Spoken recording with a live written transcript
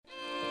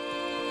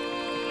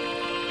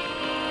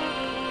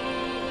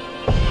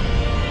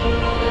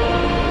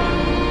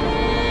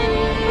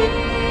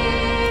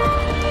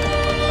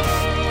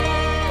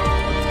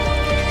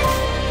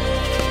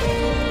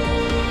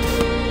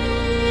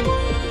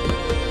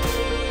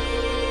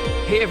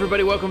Hey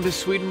everybody, welcome to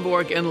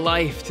Swedenborg and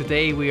Life.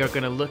 Today we are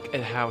going to look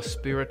at how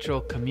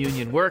spiritual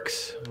communion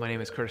works. My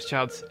name is Curtis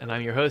Childs and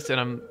I'm your host, and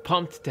I'm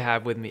pumped to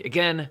have with me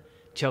again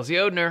Chelsea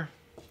Odner.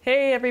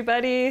 Hey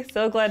everybody,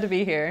 so glad to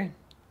be here.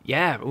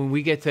 Yeah, when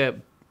we get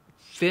to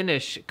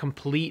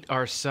complete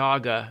our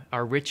saga,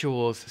 our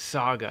rituals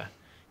saga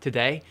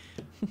today,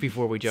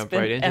 before we jump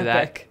right into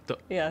epic. that.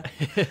 Yeah.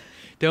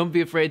 Don't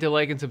be afraid to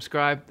like and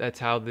subscribe. That's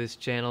how this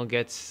channel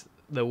gets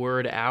the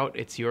word out.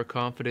 It's your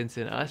confidence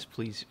in us.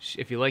 Please,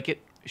 if you like it,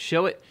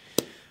 show it.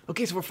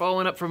 Okay, so we're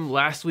following up from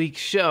last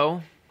week's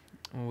show.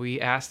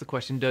 We asked the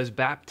question, does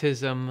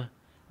baptism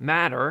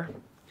matter?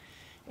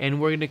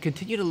 And we're going to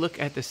continue to look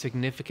at the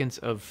significance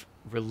of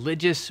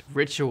religious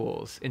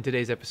rituals in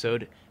today's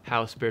episode,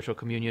 how spiritual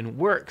communion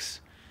works.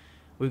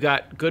 We've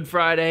got Good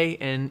Friday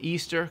and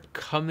Easter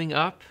coming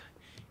up,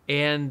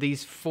 and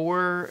these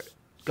four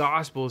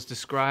Gospels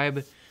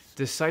describe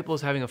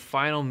disciples having a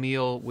final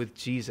meal with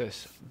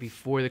Jesus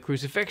before the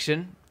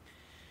crucifixion.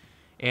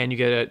 And you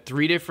get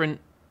three different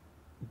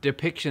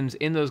depictions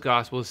in those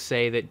Gospels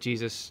say that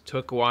Jesus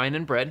took wine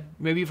and bread.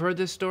 Maybe you've heard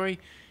this story.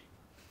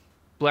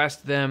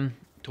 Blessed them,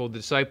 told the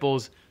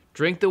disciples,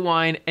 drink the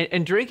wine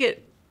and drink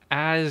it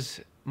as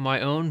my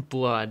own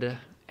blood,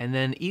 and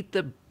then eat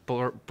the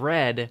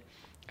bread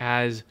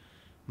as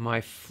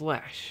my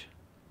flesh.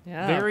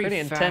 Yeah, Very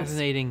pretty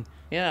fascinating,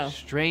 intense.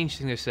 strange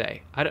thing to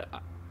say. I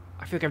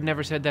feel like I've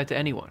never said that to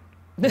anyone.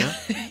 You know?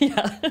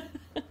 Yeah.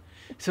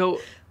 So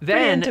Pretty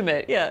then,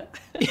 intimate, yeah.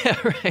 yeah,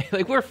 right.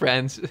 Like we're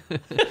friends.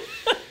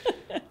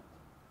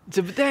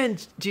 But then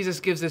Jesus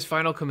gives this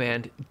final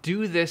command: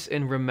 "Do this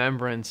in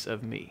remembrance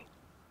of me."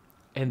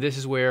 And this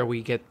is where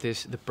we get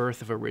the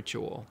birth of a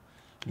ritual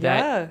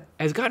that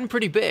has gotten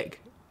pretty big.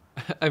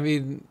 I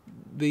mean,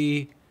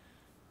 the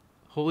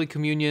Holy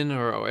Communion,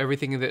 or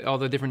everything that all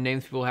the different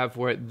names people have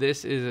for it,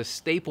 this is a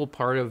staple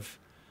part of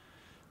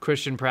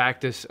Christian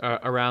practice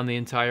around the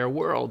entire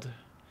world.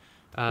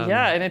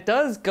 Yeah, and it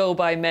does go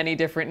by many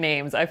different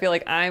names. I feel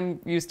like I'm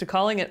used to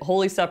calling it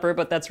Holy Supper,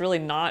 but that's really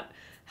not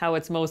how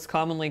it's most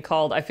commonly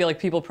called. I feel like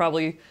people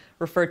probably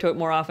refer to it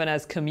more often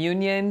as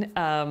communion,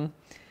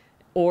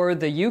 or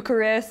the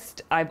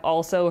Eucharist. I've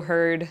also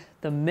heard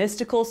the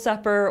mystical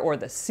supper or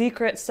the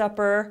secret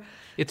supper.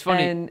 It's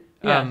funny,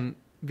 And,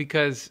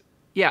 because,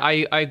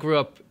 I grew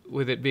up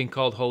with it being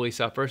called Holy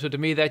Supper. So to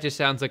me, that just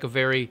sounds like a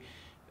very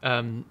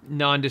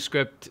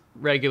nondescript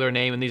regular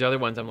name. And these other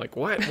ones, I'm like,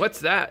 what? What's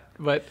that?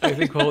 But I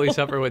think Holy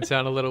Supper would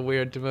sound a little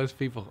weird to most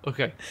people.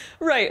 Okay.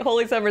 Right,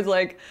 Holy Supper's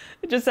like,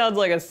 it just sounds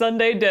like a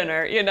Sunday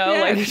dinner, you know?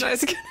 Yeah, like it's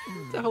nice.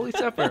 The Holy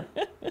Supper.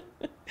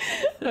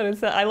 But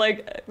it's, I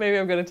like, maybe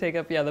I'm going to take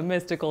up, the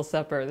mystical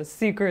supper, the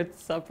secret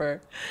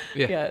supper.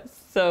 Yeah.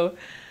 So,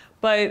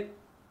 but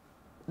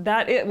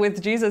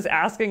with Jesus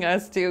asking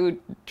us to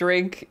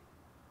drink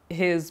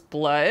his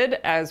blood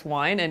as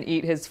wine and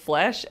eat his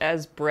flesh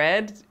as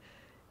bread,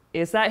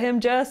 is that him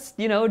just,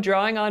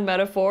 drawing on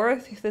metaphor?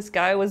 This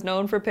guy was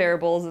known for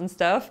parables and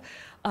stuff.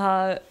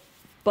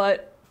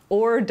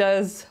 Or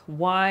does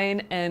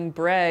wine and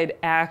bread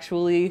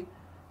actually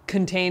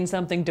contain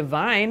something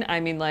divine? I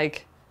mean,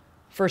 like,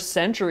 for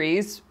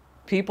centuries,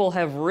 people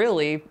have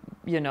really,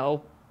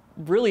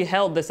 really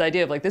held this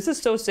idea of like, this is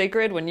so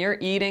sacred. When you're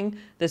eating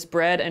this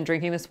bread and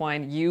drinking this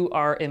wine, you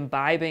are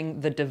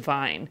imbibing the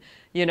divine,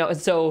 and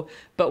so,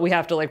 but we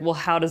have to like, well,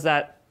 how does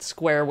that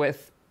square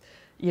with,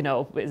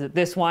 is it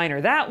this wine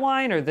or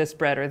this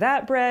bread or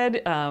that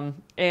bread?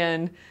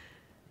 And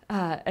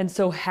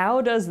so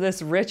how does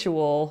this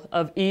ritual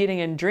of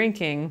eating and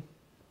drinking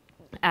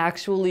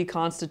actually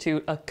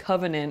constitute a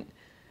covenant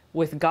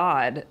with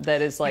God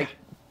that is like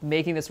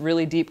making this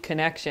really deep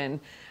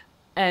connection?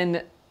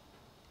 And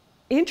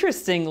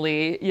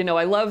interestingly,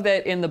 I love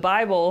that in the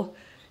Bible,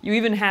 you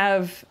even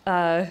have,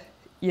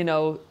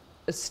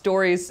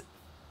 stories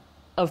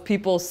of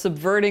people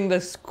subverting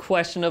this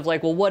question of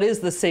like, well, what is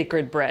the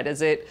sacred bread?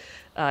 Is it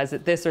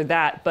this or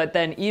that? But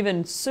then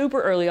even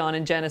super early on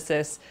in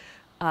Genesis,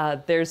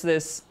 there's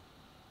this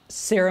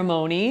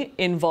ceremony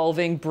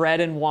involving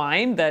bread and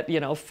wine that,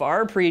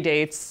 far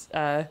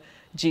predates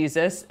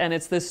Jesus. And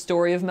it's this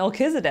story of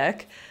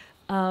Melchizedek.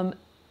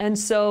 And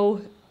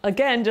so,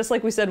 again, just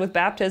like we said with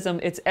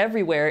baptism, it's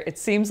everywhere. It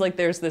seems like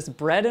there's this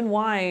bread and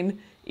wine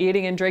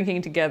eating and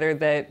drinking together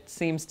that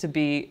seems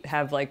to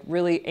have like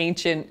really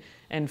ancient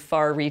and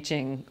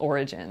far-reaching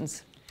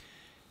origins.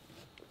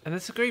 And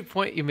that's a great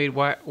point you made.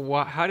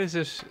 How does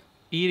this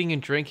eating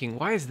and drinking,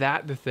 why is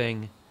that the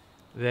thing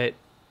that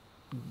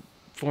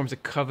forms a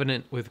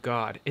covenant with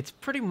God? It's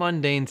pretty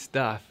mundane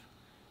stuff.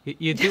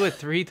 You do it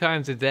 3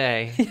 times a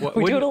day.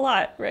 We do it a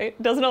lot, right?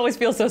 It doesn't always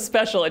feel so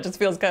special. It just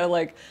feels kind of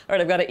like, all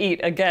right, I've got to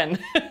eat again.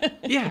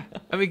 Yeah.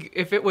 I mean,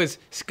 if it was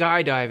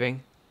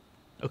skydiving,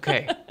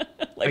 okay,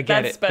 like I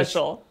get that's it.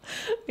 special.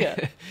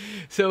 Yeah.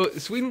 So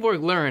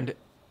Swedenborg learned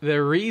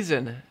the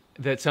reason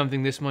that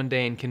something this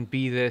mundane can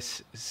be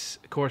this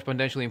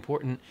correspondentially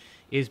important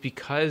is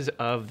because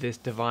of this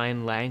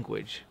divine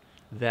language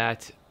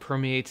that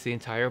permeates the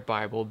entire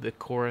Bible, the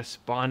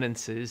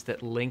correspondences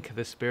that link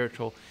the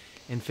spiritual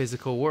and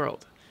physical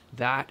world.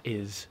 That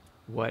is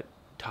what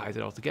ties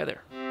it all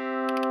together.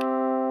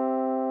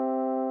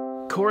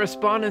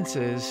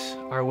 Correspondences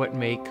are what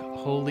make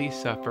Holy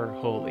Supper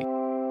holy.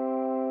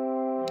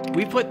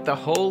 We put the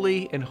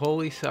holy in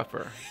Holy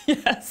Supper.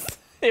 Yes,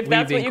 if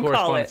that's what you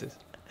call it.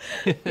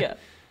 Yeah.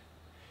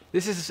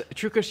 This is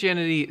True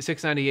Christianity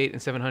 698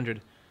 and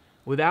 700.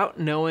 Without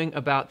knowing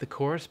about the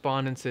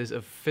correspondences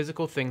of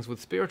physical things with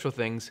spiritual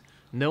things,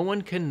 no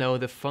one can know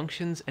the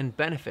functions and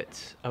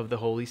benefits of the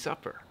Holy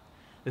Supper.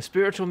 The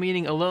spiritual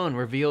meaning alone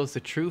reveals the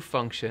true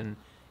function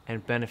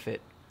and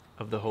benefit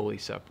of the Holy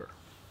Supper.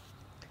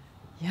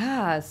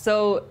 Yeah,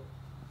 so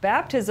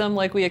baptism,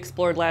 like we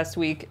explored last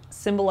week,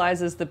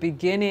 symbolizes the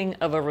beginning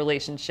of a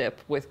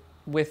relationship with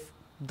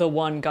the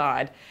one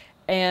God.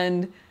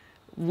 And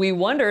we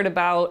wondered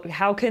about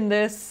how can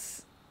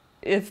this,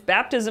 if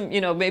baptism,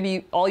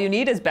 maybe all you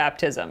need is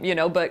baptism,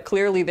 but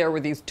clearly there were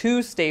these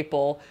two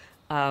staple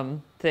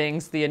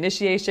things, the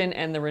initiation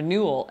and the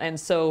renewal. And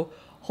so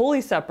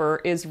Holy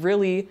Supper is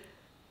really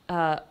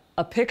a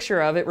picture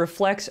of, it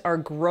reflects our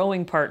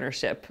growing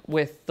partnership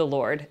with the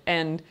Lord.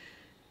 And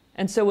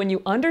so when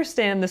you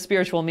understand the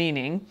spiritual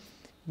meaning,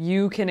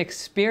 you can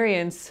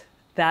experience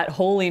that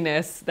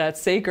holiness, that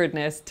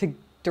sacredness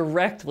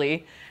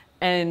directly.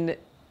 And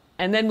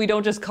then we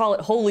don't just call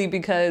it holy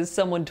because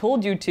someone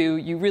told you to.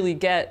 You really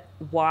get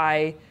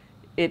why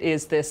it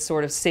is this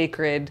sort of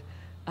sacred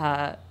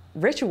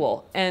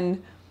ritual.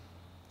 And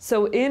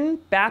so in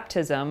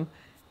baptism,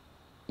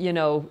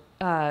 you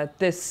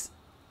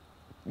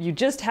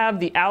just have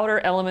the outer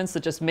elements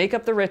that just make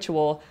up the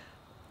ritual,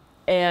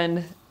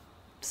 and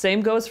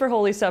same goes for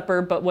Holy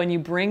Supper, but when you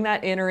bring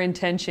that inner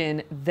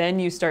intention, then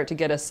you start to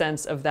get a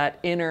sense of that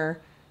inner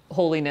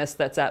holiness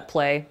that's at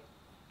play.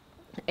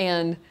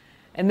 And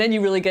then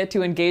you really get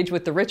to engage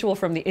with the ritual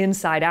from the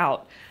inside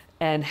out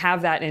and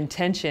have that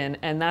intention,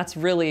 and that's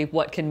really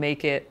what can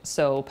make it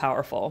so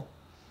powerful.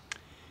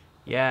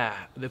 Yeah,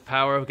 the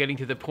power of getting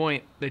to the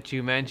point that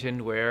you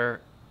mentioned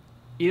where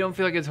you don't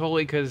feel like it's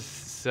holy because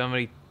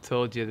somebody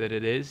told you that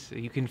it is.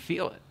 You can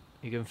feel it.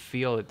 You can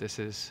feel that this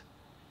is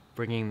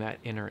bringing that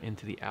inner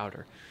into the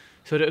outer.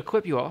 So to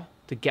equip you all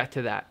to get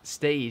to that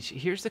stage,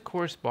 here's the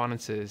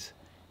correspondences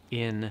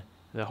in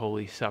the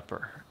Holy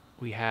Supper.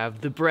 We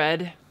have the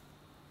bread,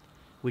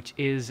 which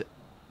is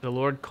the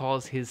Lord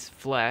calls his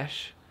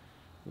flesh.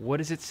 What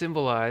does it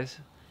symbolize?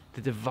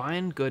 The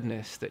divine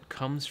goodness that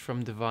comes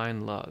from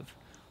divine love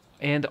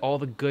and all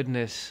the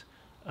goodness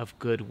of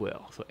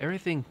goodwill. So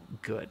everything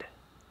good.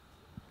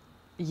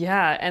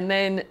 Yeah, and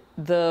then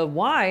the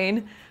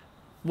wine,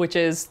 which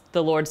is,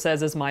 the Lord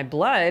says, is my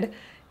blood,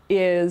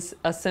 is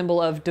a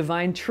symbol of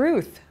divine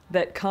truth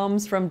that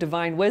comes from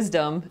divine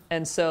wisdom,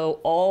 and so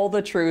all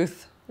the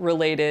truth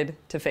related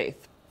to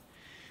faith.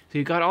 So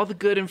you got all the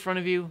good in front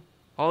of you,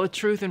 all the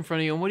truth in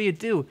front of you, and what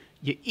do?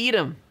 You eat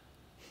them.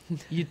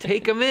 You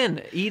take them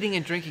in. Eating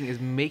and drinking is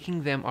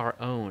making them our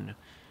own,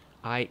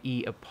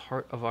 i.e. a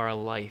part of our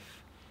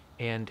life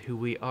and who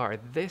we are.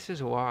 This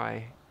is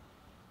why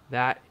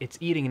that it's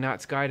eating and not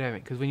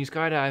skydiving, because when you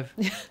skydive,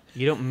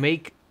 you don't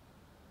make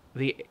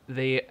the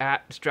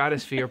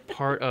stratosphere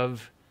part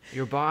of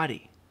your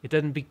body. It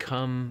doesn't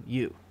become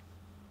you.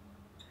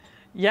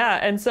 Yeah,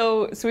 and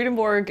so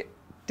Swedenborg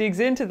digs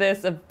into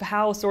this of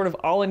how sort of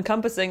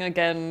all-encompassing,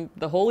 again,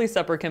 the Holy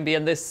Supper can be,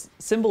 and this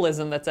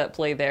symbolism that's at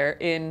play there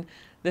in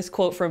this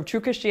quote from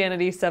True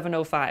Christianity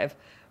 705,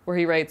 where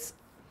he writes,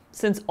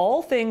 "Since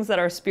all things that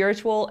are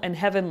spiritual and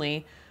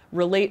heavenly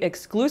relate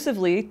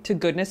exclusively to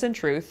goodness and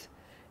truth,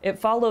 it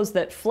follows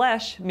that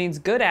flesh means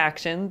good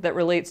action that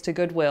relates to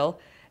goodwill,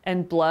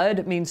 and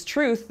blood means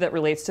truth that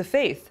relates to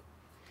faith.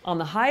 On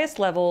the highest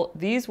level,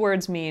 these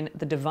words mean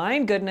the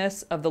divine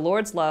goodness of the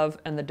Lord's love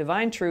and the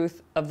divine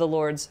truth of the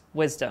Lord's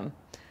wisdom."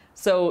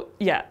 So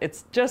yeah,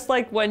 it's just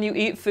like when you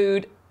eat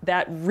food,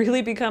 that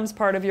really becomes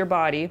part of your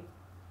body.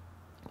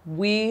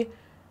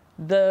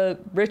 The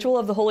ritual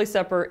of the Holy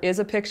Supper is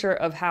a picture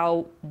of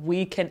how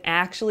we can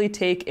actually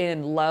take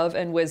in love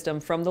and wisdom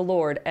from the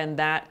Lord, and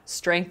that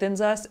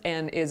strengthens us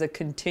and is a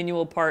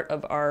continual part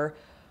of our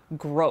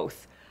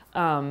growth.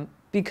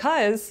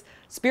 Because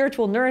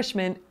spiritual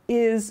nourishment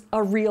is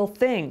a real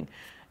thing.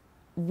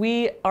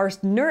 We are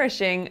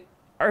nourishing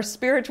our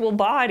spiritual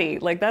body.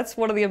 Like, that's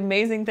one of the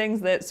amazing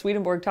things that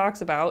Swedenborg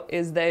talks about,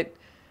 is that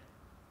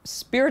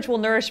spiritual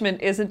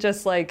nourishment isn't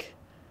just like,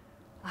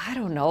 I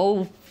don't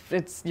know,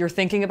 you're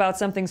thinking about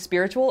something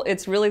spiritual.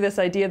 It's really this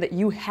idea that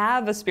you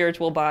have a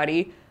spiritual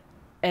body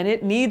and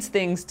it needs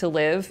things to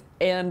live,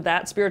 and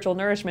that spiritual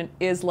nourishment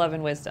is love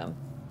and wisdom.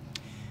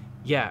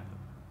 Yeah,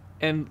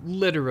 and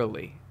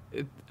literally.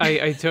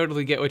 I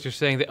totally get what you're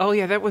saying. That, oh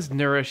yeah, that was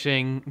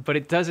nourishing, but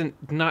it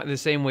doesn't, not in the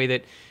same way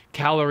that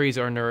calories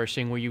are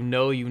nourishing, where you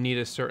need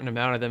a certain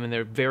amount of them, and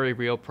they're very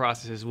real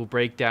processes will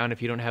break down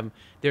if you don't have them.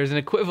 There's an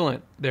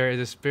equivalent. There is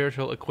a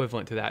spiritual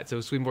equivalent to that. So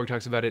Swedenborg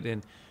talks about it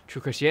in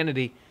True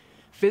Christianity.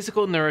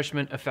 Physical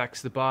nourishment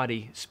affects the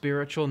body.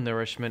 Spiritual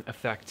nourishment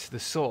affects the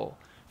soul.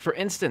 For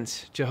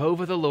instance,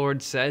 Jehovah the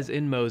Lord says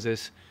in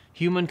Moses,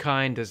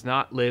 "Humankind does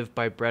not live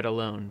by bread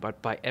alone,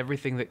 but by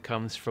everything that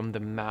comes from the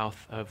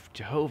mouth of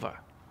Jehovah."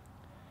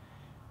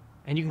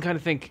 And you can kind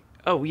of think,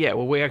 oh, yeah,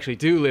 well, we actually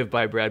do live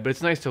by bread, but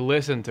it's nice to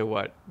listen to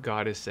what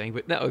God is saying.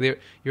 But no,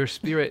 your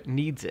spirit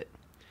needs it.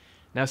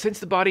 Now, since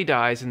the body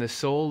dies and the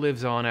soul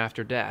lives on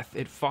after death,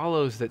 it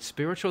follows that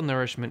spiritual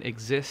nourishment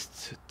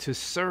exists to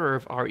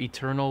serve our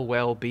eternal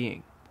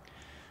well-being.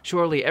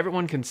 Surely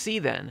everyone can see,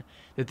 then,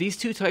 that these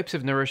two types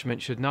of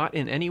nourishment should not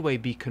in any way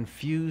be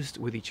confused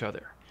with each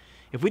other.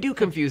 If we do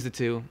confuse the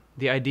two,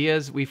 the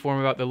ideas we form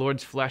about the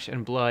Lord's flesh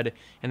and blood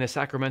and the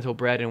sacramental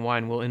bread and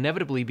wine will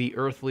inevitably be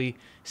earthly,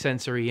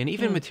 sensory, and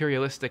even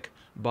materialistic,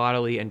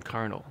 bodily, and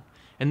carnal.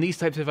 And these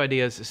types of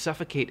ideas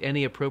suffocate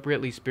any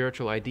appropriately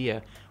spiritual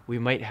idea we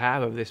might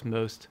have of this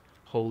most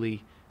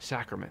holy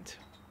sacrament.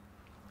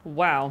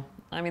 Wow.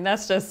 I mean,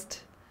 that's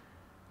just,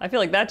 I feel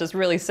like that just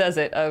really says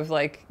it, of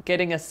like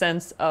getting a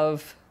sense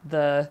of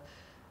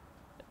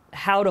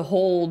how to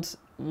hold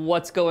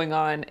what's going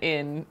on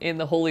in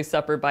the Holy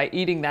Supper by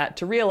eating that,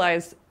 to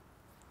realize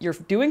you're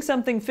doing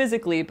something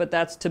physically, but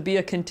that's to be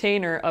a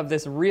container of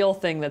this real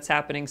thing that's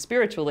happening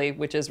spiritually,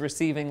 which is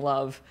receiving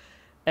love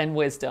and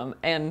wisdom.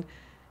 And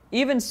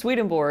even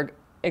Swedenborg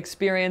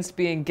experienced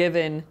being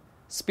given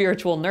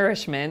spiritual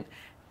nourishment,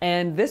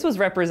 and this was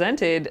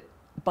represented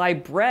by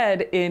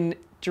bread in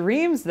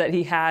dreams that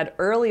he had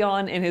early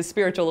on in his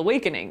spiritual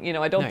awakening. You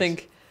know, I don't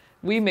think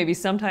we maybe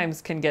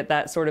sometimes can get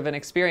that sort of an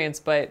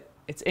experience, but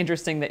it's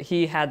interesting that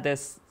he had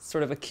this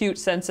sort of acute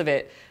sense of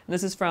it. And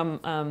this is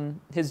from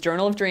his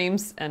Journal of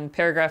Dreams, and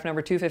paragraph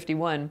number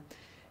 251.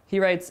 He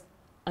writes,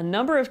 "A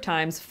number of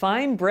times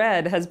fine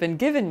bread has been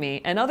given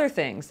me, and other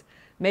things.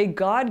 May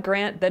God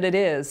grant that it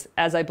is,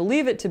 as I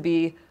believe it to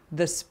be,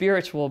 the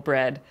spiritual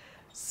bread."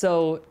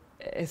 So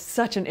it's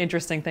such an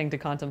interesting thing to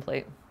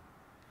contemplate.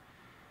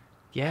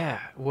 Yeah,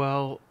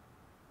 well,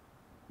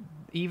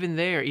 even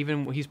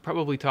he's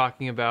probably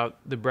talking about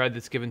the bread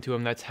that's given to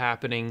him that's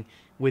happening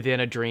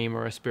within a dream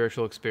or a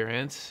spiritual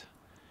experience.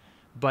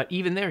 But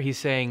even there, he's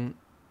saying,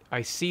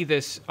 I see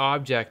this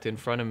object in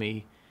front of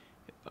me.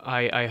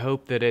 I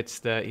hope that it's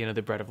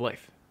the bread of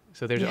life.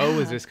 So there's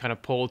always this kind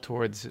of pull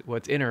towards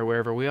what's inner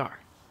wherever we are.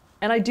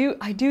 And I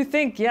do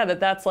think,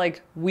 that's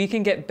like, we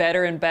can get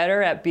better and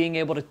better at being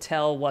able to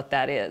tell what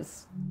that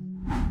is.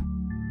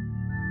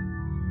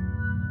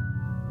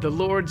 The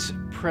Lord's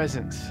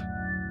presence.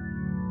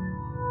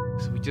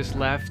 So we just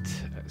left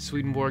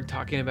Swedenborg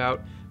talking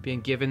about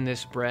being given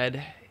this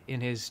bread in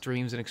his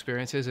dreams and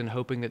experiences and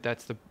hoping that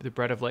that's the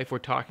bread of life. We're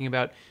talking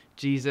about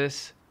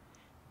Jesus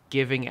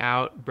giving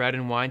out bread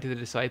and wine to the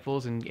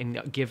disciples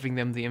and giving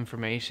them the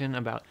information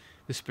about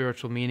the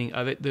spiritual meaning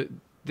of it.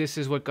 This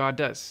is what God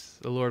does.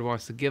 The Lord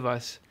wants to give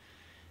us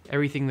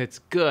everything that's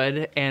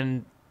good,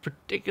 and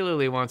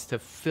particularly wants to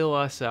fill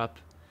us up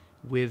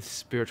with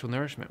spiritual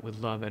nourishment, with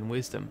love and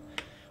wisdom.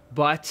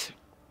 But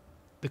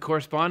the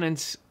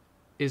correspondence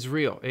is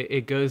real.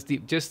 It goes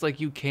deep. Just like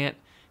you can't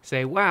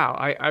say, wow,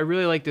 I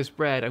really like this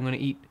bread. I'm going to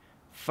eat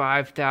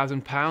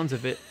 5,000 pounds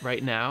of it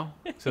right now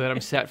so that I'm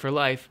set for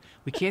life.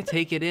 We can't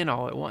take it in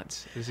all at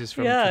once. This is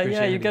from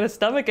Christianity. You get a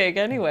stomachache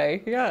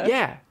anyway.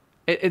 Yeah.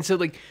 And so,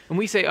 like, when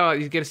we say, oh,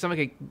 you get a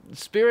stomachache,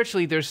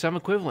 spiritually, there's some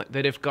equivalent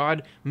that if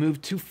God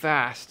moved too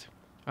fast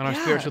on our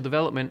spiritual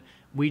development,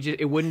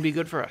 it wouldn't be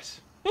good for us.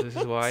 This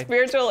is why.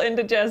 Spiritual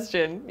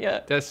indigestion.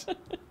 Yeah.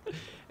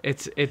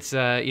 It's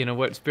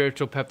what,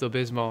 spiritual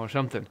Pepto-Bismol or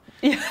something.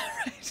 Yeah,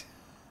 right.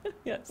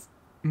 Yes.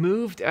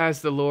 Moved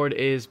as the Lord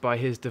is by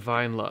his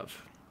divine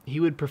love, he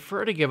would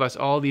prefer to give us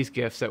all these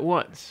gifts at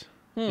once.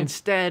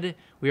 Instead,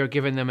 we are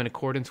given them in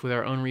accordance with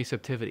our own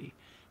receptivity.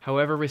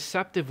 However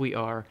receptive we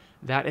are,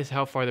 that is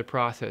how far the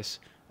process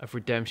of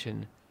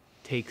redemption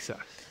takes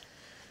us.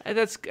 And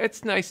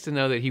it's nice to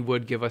know that he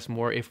would give us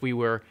more if we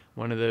were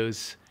one of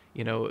those,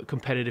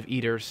 competitive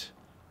eaters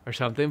or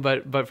something.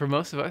 But for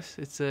most of us,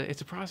 it's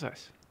a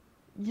process.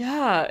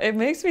 Yeah, it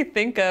makes me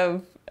think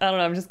of, I don't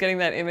know, I'm just getting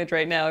that image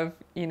right now of,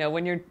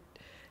 when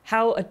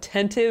how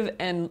attentive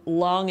and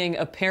longing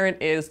a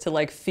parent is to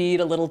like feed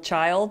a little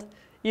child,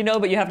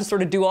 but you have to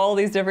sort of do all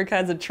these different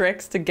kinds of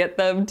tricks to get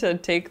them to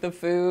take the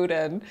food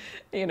and,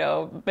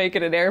 make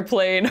it an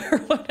airplane or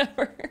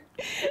whatever.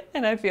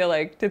 And I feel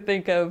like to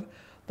think of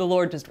the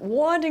Lord just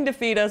wanting to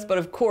feed us, but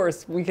of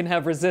course we can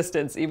have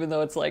resistance, even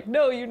though it's like,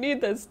 no, you need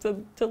this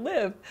to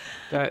live.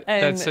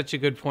 That's such a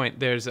good point.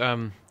 There's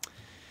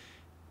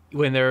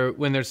when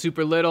they're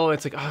super little,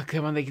 it's like, oh,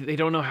 come on, they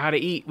don't know how to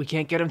eat. We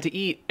can't get them to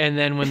eat. And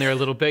then when they're a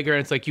little bigger,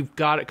 it's like, you've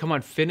got it. Come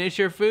on, finish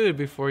your food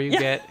before you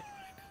get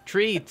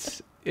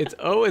treats. It's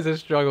always a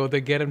struggle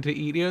to get them to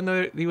eat, even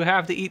though you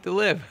have to eat to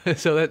live.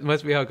 So that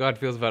must be how God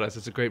feels about us.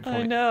 It's a great point.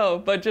 I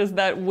know, but just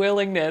that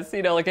willingness,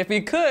 like if he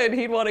could,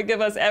 he'd want to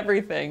give us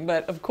everything.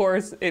 But of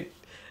course, it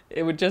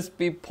would just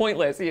be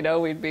pointless.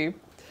 We'd be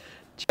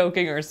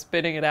choking or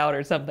spitting it out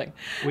or something.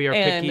 We are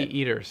picky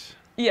eaters.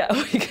 Yeah,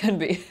 we can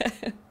be.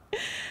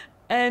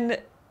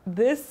 And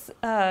this,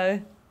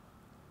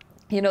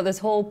 this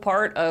whole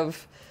part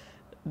of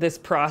this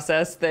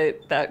process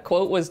that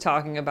quote was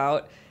talking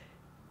about,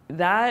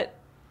 that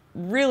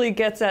really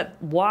gets at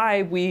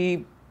why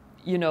we,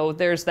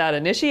 there's that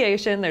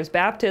initiation, there's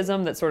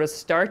baptism that sort of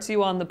starts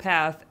you on the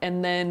path,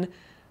 and then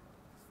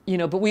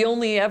but we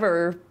only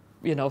ever,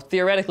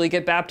 theoretically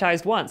get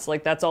baptized once.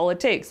 Like, that's all it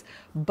takes.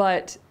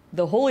 But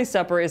the Holy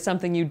Supper is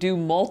something you do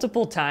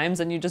multiple times,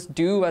 and you just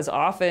do as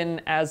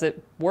often as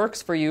it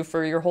works for you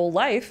for your whole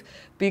life,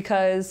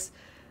 because,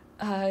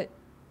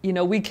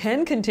 we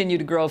can continue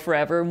to grow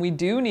forever, and we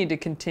do need to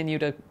continue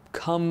to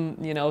come,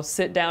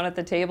 sit down at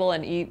the table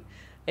and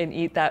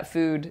eat that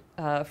food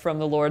from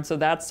the Lord. So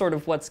that's sort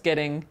of what's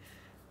getting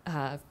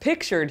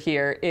pictured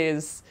here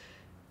is,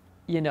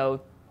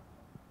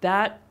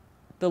 that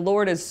the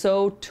Lord is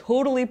so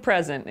totally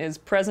present, is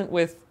present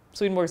with,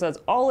 Swedenborg says,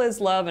 all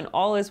his love and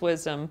all his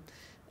wisdom,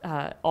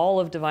 all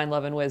of divine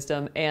love and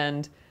wisdom,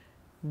 and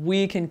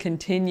we can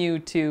continue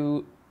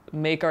to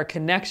make our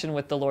connection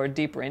with the Lord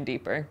deeper and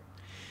deeper.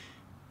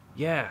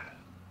 Yeah,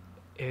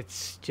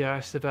 it's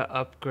just about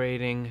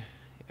upgrading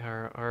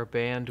our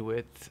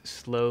bandwidth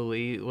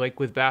slowly, like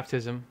with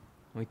baptism.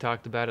 We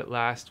talked about it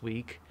last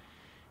week.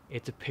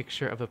 It's a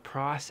picture of a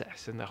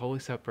process, and the Holy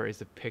Supper is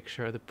a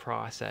picture of the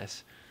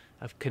process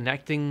of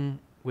connecting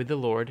with the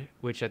Lord,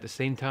 which at the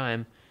same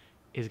time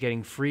is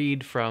getting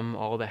freed from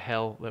all the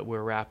hell that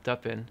we're wrapped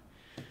up in.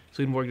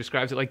 Swedenborg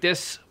describes it like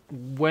this: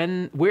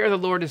 where the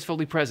Lord is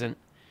fully present,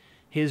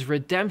 his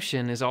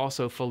redemption is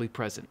also fully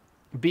present.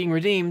 Being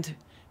redeemed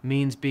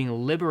means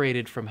being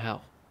liberated from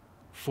hell,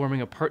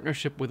 forming a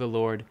partnership with the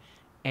Lord,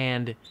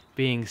 and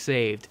being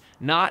saved.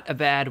 Not a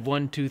bad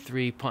 1, 2,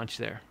 3 punch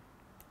there.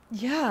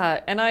 Yeah,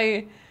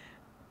 and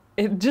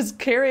just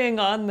carrying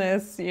on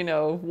this,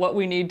 what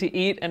we need to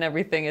eat and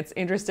everything, it's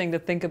interesting to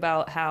think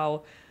about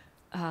how,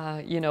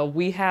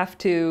 we have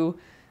to,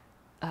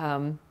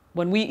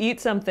 when we eat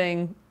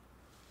something,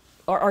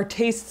 our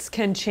tastes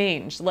can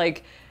change.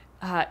 Like,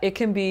 it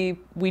can be,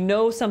 we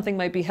know something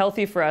might be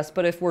healthy for us,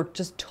 but if we're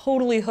just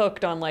totally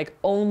hooked on like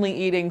only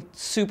eating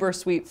super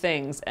sweet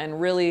things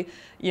and really,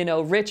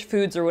 rich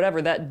foods or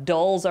whatever, that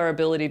dulls our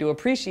ability to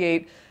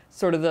appreciate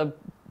sort of the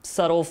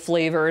subtle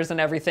flavors and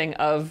everything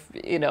of,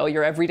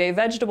 your everyday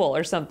vegetable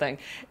or something.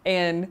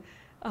 And,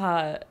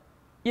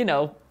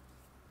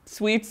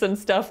 sweets and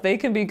stuff, they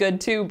can be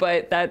good too,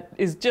 but that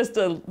is just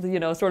a,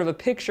 sort of a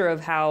picture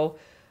of how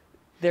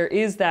there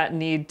is that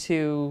need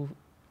to,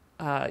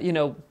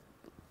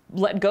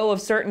 let go of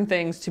certain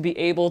things to be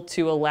able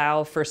to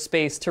allow for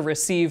space to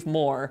receive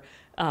more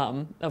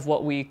of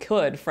what we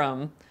could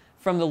from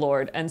the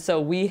Lord. And so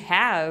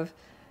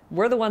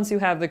we're the ones who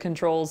have the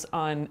controls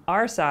on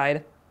our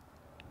side,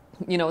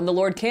 and the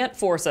Lord can't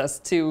force us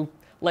to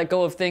let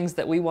go of things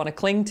that we want to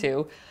cling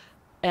to.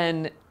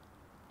 And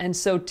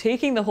so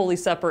taking the Holy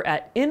Supper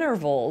at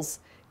intervals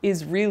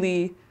is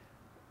really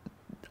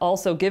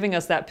also giving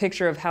us that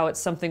picture of how it's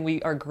something we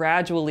are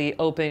gradually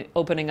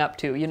opening up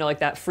to. Like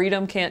that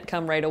freedom can't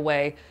come right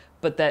away,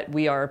 but that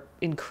we are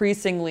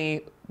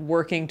increasingly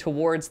working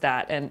towards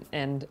that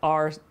and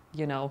are,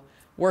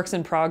 works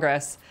in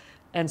progress.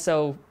 And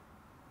so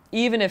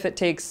even if it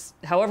takes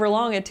however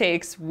long it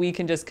takes, we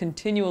can just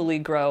continually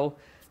grow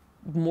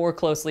more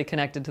closely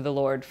connected to the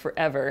Lord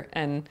forever.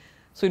 And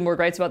Swedenborg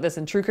writes about this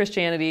in True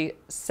Christianity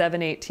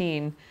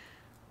 7:18.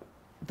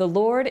 The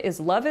Lord is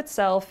love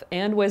itself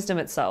and wisdom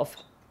itself.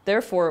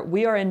 Therefore,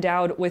 we are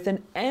endowed with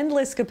an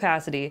endless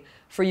capacity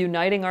for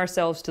uniting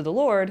ourselves to the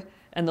Lord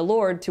and the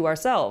Lord to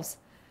ourselves.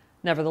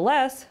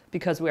 Nevertheless,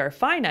 because we are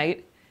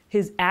finite,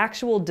 his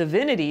actual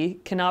divinity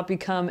cannot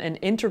become an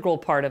integral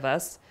part of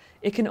us.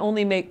 It can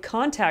only make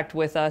contact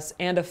with us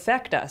and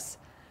affect us.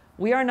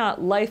 We are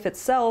not life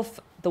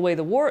itself the way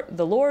the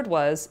Lord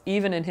was,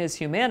 even in his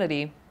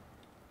humanity.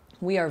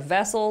 We are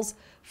vessels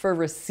for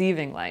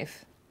receiving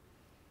life.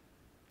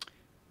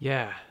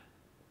 Yeah.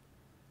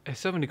 There's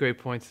so many great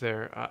points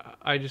there.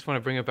 I just want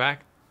to bring it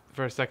back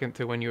for a second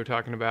to when you were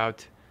talking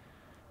about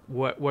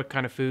what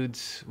kind of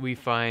foods we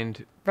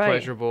find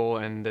pleasurable,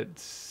 and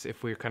that's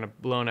if we're kind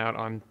of blown out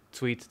on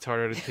sweets, it's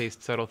harder to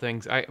taste subtle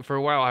things. For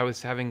a while, I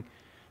was having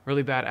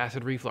really bad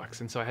acid reflux,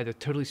 and so I had to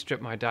totally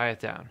strip my diet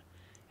down,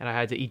 and I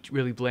had to eat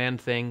really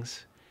bland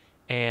things,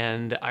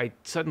 and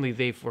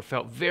they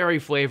felt very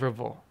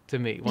flavorful to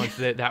me once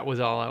that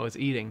was all I was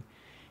eating.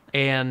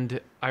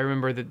 And I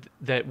remember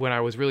that when I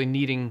was really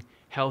needing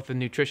health and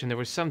nutrition, there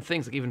were some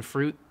things, like even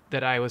fruit,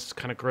 that I was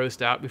kind of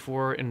grossed out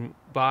before and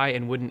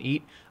wouldn't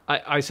eat.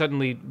 I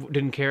suddenly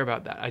didn't care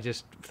about that. I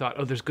just thought,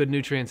 oh, there's good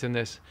nutrients in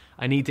this.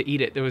 I need to eat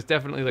it. There was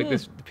definitely like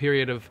this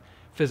period of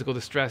physical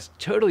distress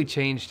totally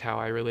changed how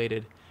I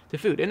related to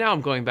food. And now I'm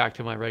going back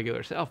to my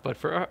regular self. But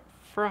for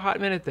a hot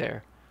minute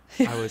there,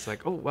 I was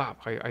like, oh, wow,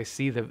 I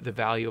see the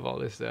value of all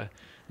this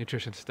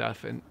nutrition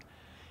stuff. And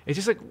it's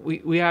just like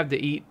we have to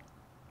eat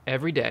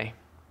every day.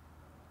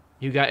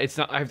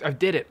 I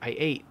did it. I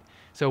ate.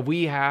 So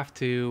we have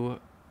to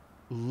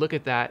look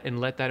at that and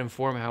let that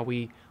inform how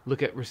we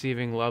look at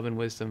receiving love and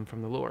wisdom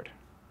from the Lord.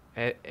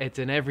 It's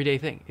an everyday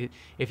thing.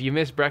 If you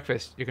miss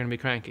breakfast, you're going to be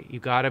cranky. You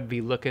got to be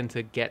looking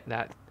to get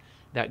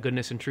that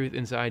goodness and truth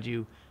inside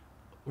you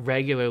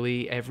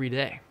regularly every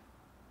day.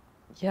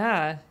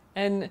 Yeah.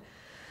 And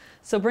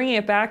so bringing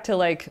it back to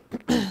like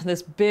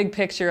this big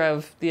picture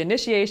of the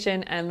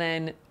initiation and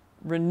then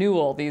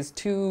renewal, these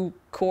two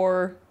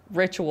core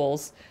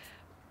rituals,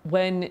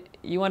 when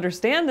you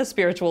understand the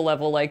spiritual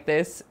level like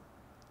this,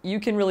 you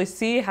can really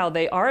see how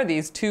they are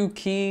these two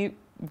key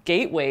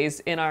gateways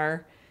in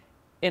our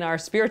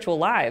spiritual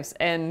lives.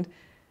 And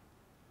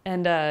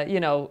you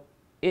know,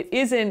 it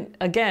isn't,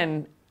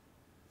 again,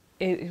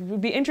 it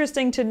would be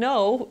interesting to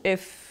know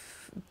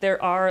if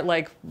there are,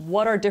 like,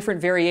 what are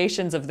different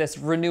variations of this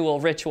renewal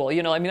ritual.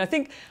 You know, I mean, I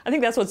think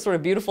that's what's sort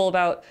of beautiful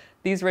about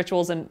these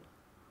rituals, and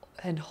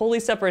Holy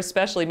Supper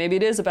especially. Maybe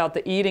it is about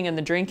the eating and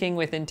the drinking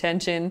with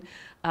intention,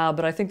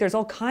 but I think there's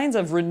all kinds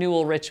of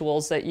renewal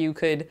rituals that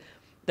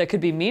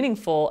could be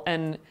meaningful,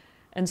 and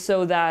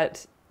so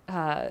that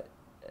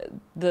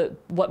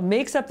what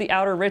makes up the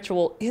outer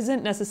ritual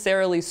isn't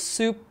necessarily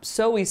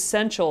so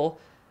essential.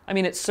 I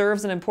mean, it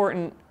serves an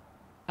important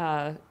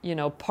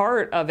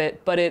part of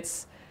it, but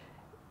it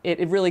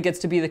really gets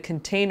to be the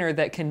container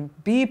that can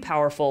be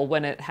powerful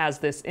when it has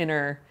this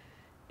inner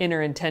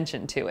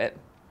intention to it.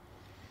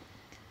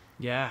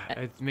 Yeah,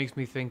 it makes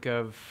me think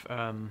of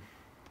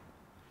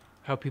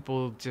how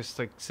people just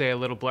like say a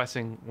little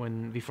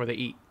blessing before they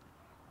eat.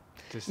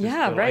 Just this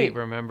Yeah, little, right. "Hey,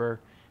 remember,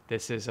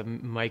 this is a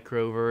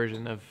micro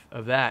version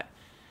of that."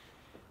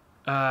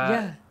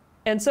 Yeah.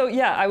 And so,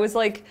 yeah, I was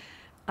like,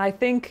 I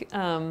think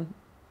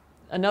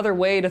another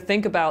way to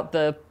think about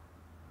the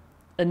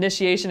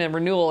initiation and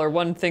renewal, or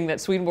one thing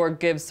that Swedenborg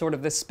gives sort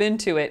of the spin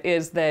to it,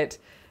 is that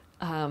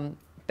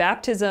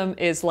baptism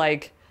is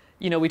like,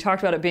 you know, we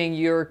talked about it being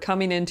you're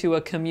coming into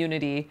a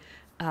community,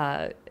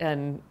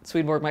 and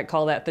Swedenborg might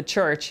call that the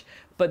church,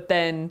 but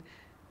then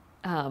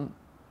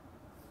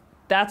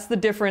that's the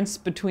difference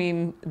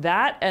between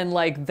that and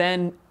like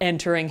then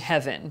entering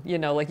heaven. You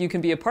know, like you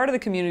can be a part of the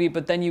community,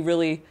 but then you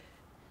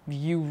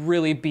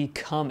really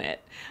become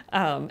it.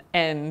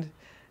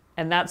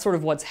 And that's sort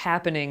of what's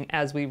happening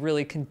as we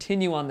really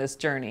continue on this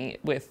journey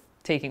with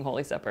taking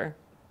Holy Supper.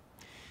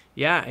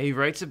 Yeah, he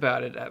writes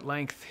about it at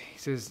length. He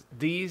says,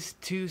 "These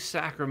two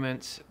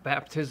sacraments,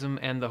 baptism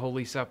and the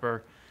Holy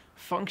Supper,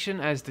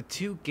 function as the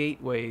two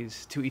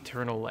gateways to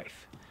eternal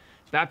life.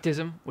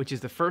 Baptism, which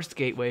is the first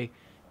gateway,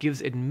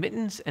 gives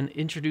admittance and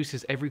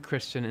introduces every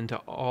Christian into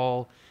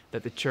all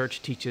that the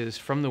church teaches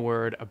from the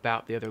Word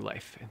about the other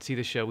life." And see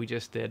the show we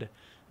just did,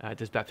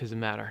 Does Baptism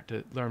Matter?,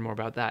 to learn more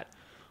about that.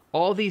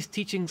 "All these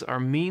teachings are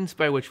means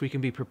by which we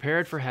can be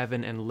prepared for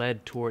heaven and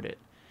led toward it.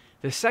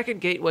 The second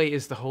gateway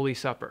is the Holy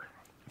Supper.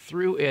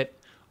 Through it,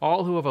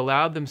 all who have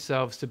allowed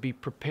themselves to be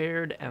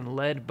prepared and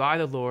led by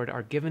the Lord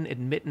are given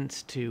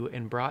admittance to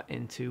and brought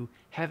into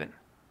heaven.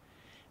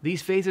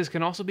 These phases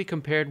can also be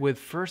compared with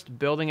first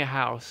building a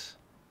house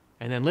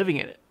and then living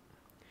in it,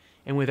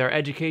 and with our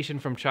education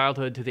from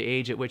childhood to the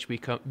age at which we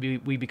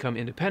become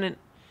independent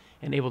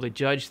and able to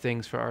judge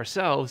things for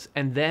ourselves,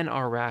 and then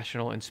our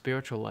rational and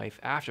spiritual life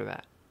after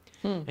that.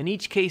 In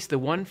each case, the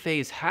one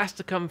phase has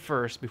to come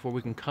first before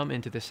we can come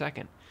into the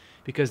second,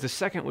 because the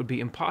second would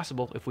be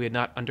impossible if we had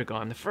not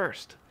undergone the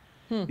first.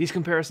 These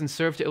comparisons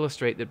serve to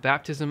illustrate that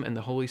baptism and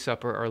the Holy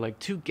Supper are like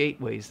two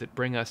gateways that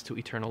bring us to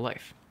eternal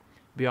life.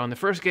 Beyond the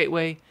first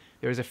gateway,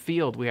 there is a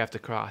field we have to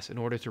cross in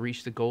order to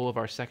reach the goal of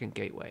our second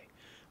gateway,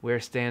 where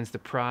stands the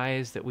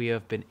prize that we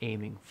have been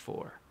aiming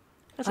for."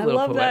 That's a I little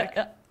love poetic.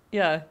 that.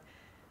 Yeah.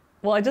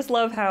 Well, I just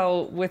love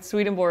how with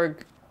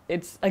Swedenborg,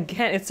 it's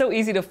so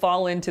easy to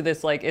fall into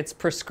this, like, it's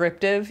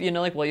prescriptive, you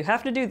know, like, well, you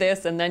have to do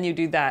this and then you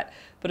do that.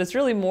 But it's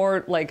really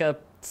more like a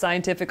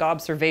scientific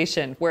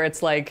observation where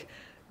it's like,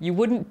 you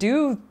wouldn't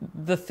do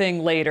the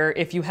thing later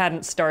if you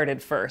hadn't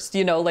started first.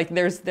 You know, like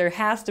there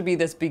has to be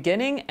this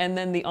beginning and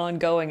then the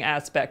ongoing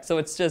aspect. So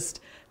it's just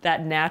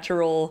that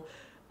natural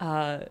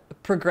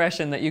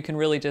progression that you can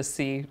really just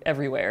see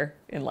everywhere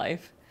in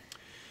life.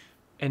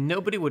 And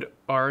nobody would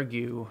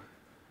argue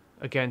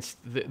against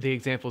the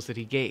examples that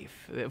he gave.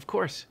 Of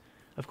course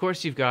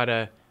you've got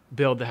to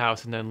build the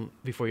house and then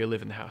before you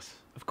live in the house.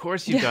 Of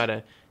course you've got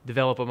to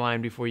develop a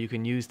mind before you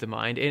can use the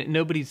mind. And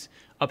nobody's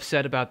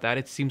upset about that.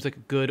 It seems like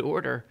a good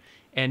order.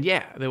 And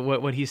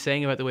what he's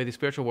saying about the way the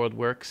spiritual world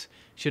works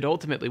should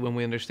ultimately, when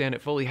we understand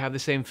it fully, have the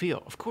same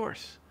feel. Of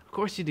course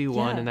you do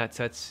one, and that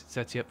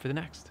sets you up for the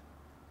next.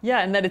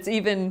 Yeah, and that it's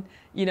even,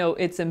 you know,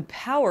 it's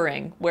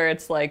empowering, where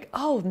it's like,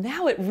 oh,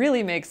 now it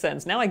really makes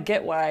sense. Now I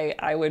get why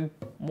I would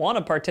want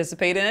to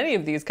participate in any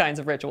of these kinds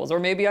of rituals, or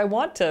maybe I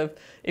want to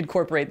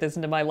incorporate this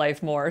into my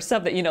life more, or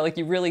something. You know, like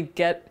you really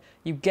get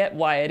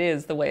why it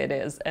is the way it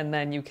is, and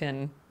then you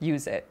can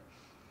use it.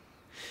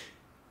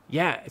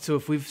 Yeah, so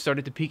if we've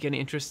started to pique any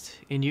interest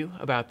in you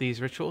about these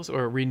rituals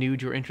or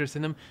renewed your interest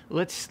in them,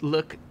 let's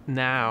look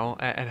now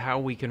at how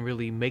we can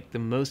really make the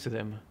most of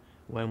them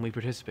when we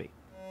participate.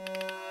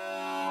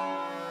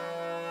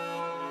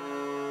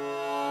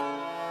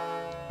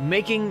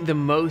 Making the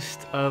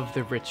most of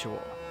the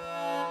ritual.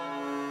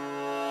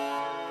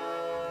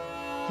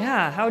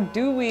 Yeah, how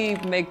do we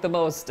make the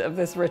most of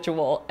this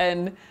ritual?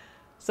 And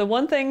so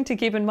one thing to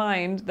keep in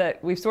mind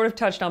that we've sort of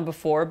touched on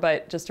before,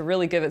 but just to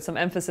really give it some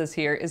emphasis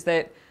here, is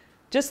that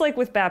just like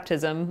with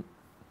baptism,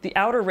 the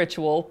outer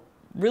ritual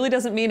really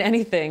doesn't mean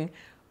anything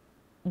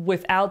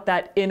without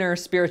that inner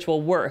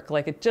spiritual work.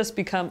 Like it's just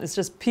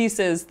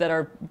pieces that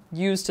are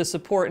used to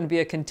support and be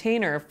a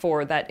container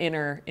for that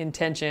inner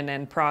intention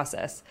and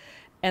process.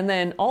 And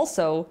then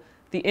also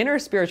the inner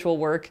spiritual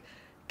work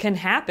can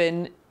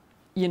happen,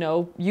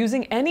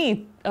 using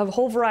a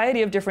whole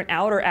variety of different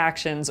outer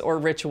actions or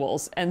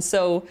rituals. And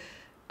so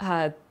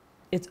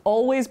it's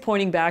always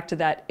pointing back to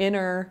that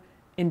inner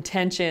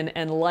intention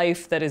and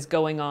life that is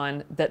going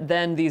on, that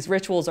then these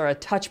rituals are a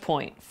touch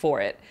point for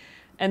it.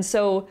 And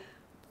so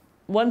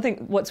one thing,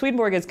 what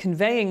Swedenborg is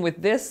conveying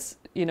with this,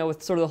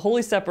 with sort of the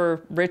Holy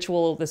Supper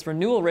ritual, this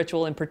renewal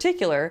ritual in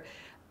particular,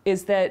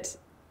 is that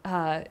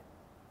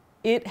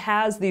it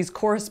has these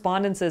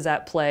correspondences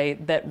at play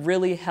that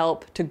really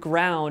help to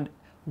ground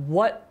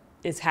what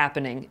is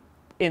happening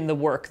in the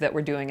work that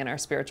we're doing in our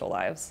spiritual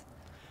lives.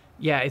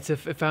 Yeah, it's a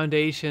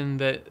foundation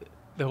that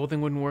the whole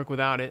thing wouldn't work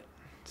without it.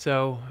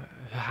 So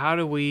how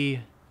do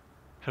we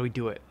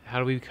do it? How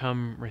do we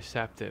become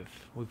receptive?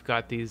 We've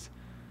got these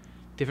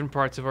different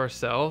parts of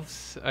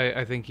ourselves.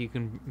 I think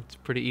it's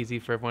pretty easy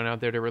for everyone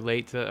out there to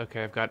relate to,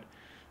 okay, I've got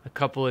a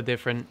couple of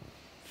different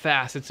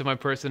facets of my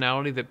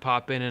personality that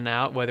pop in and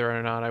out, whether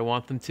or not I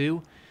want them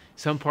to.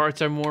 Some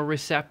parts are more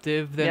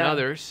receptive than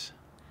others.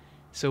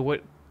 So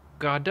what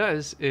God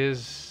does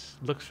is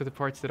looks for the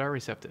parts that are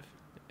receptive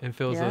and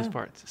fills those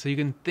parts. So you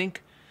can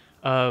think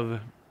of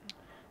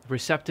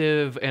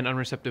receptive and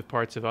unreceptive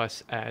parts of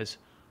us as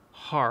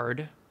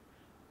hard,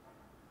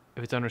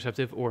 if it's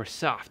unreceptive, or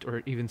soft,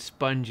 or even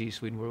spongy.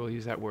 Swedenborg will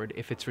use that word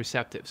if it's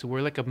receptive. So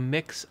we're like a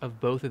mix of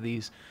both of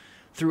these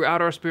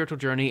throughout our spiritual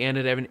journey and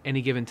at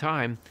any given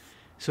time.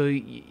 So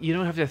you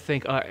don't have to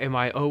think, am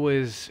I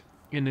always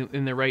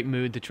in the right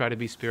mood to try to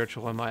be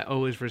spiritual? Am I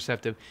always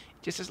receptive?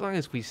 Just as long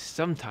as we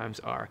sometimes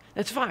are,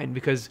 that's fine,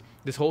 because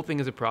this whole thing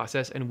is a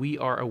process and we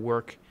are a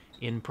work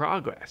in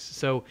progress.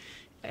 So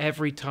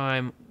every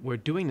time we're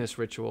doing this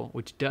ritual,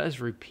 which does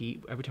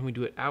repeat, every time we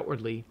do it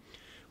outwardly,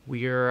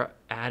 we're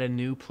at a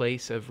new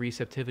place of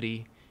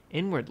receptivity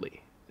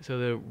inwardly. So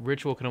the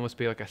ritual can almost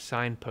be like a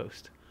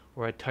signpost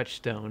or a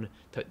touchstone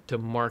to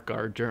mark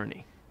our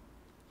journey.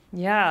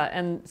 Yeah,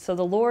 and so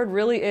the Lord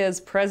really is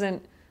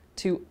present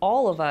to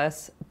all of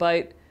us,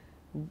 but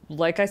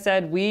like I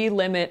said, we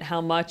limit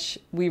how much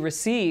we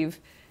receive.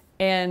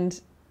 And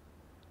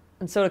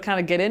so to kind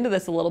of get into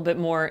this a little bit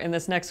more, in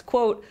this next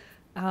quote,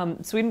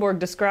 Swedenborg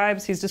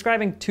he's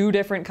describing two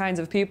different kinds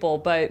of people,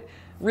 but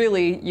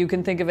really you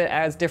can think of it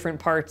as different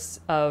parts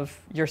of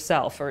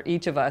yourself, or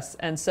each of us.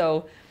 And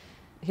so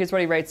here's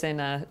what he writes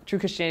in True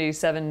Christianity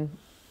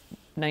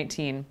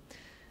 7:19.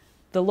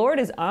 The Lord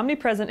is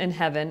omnipresent in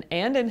heaven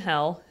and in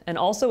hell, and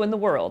also in the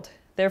world.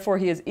 Therefore,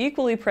 he is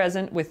equally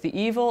present with the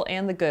evil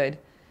and the good.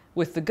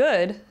 With the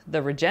good,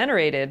 the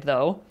regenerated,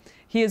 though,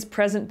 he is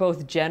present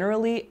both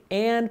generally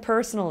and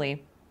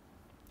personally.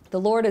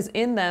 The Lord is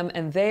in them,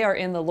 and they are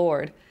in the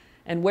Lord.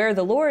 And where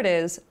the Lord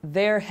is,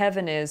 there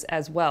heaven is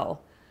as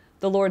well.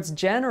 The Lord's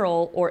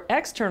general or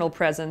external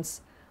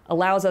presence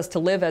allows us to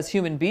live as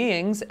human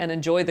beings and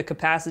enjoy the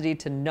capacity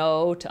to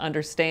know, to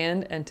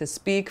understand, and to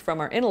speak from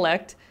our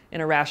intellect in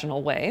a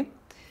rational way.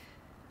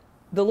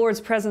 The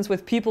Lord's presence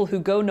with people who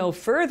go no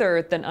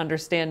further than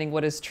understanding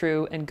what is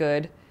true and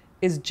good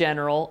is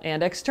general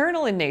and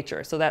external in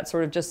nature. So that's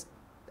sort of just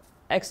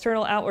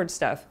external, outward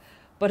stuff.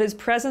 But his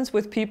presence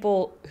with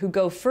people who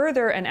go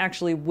further and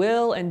actually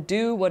will and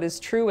do what is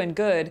true and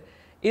good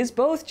is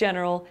both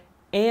general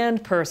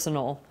and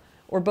personal,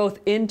 or both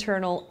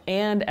internal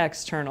and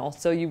external.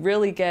 So you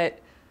really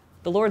get,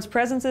 the Lord's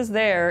presence is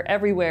there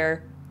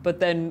everywhere, but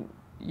then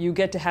you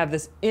get to have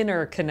this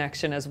inner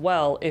connection as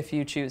well if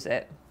you choose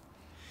it.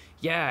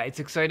 Yeah, it's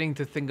exciting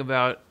to think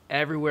about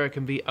everywhere it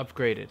can be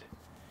upgraded.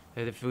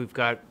 That if we've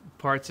got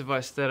parts of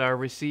us that are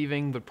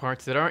receiving, but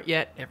parts that aren't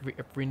yet,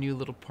 every new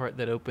little part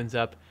that opens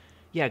up,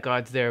 yeah,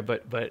 God's there,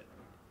 but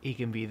he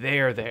can be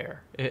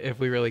there if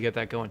we really get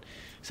that going.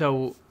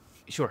 So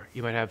sure,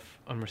 you might have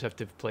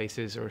unreceptive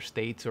places or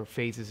states or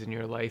phases in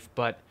your life,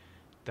 but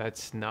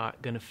that's not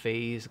going to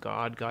phase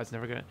God. God's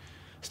never going to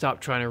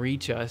stop trying to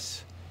reach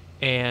us.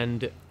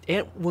 And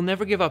we'll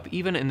never give up,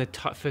 even in the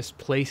toughest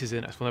places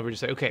in us. We'll never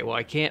just say, okay, well,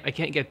 I can't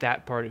get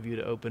that part of you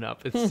to open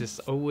up. It's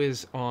just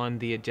always on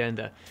the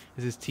agenda.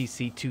 This is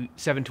TC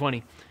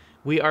 720.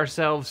 We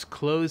ourselves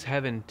close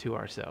heaven to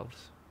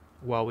ourselves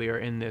while we are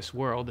in this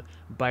world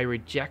by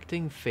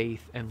rejecting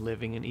faith and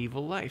living an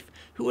evil life.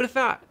 Who would have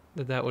thought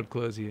that would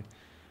close you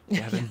to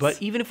heaven? Yes.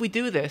 But even if we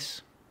do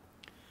this,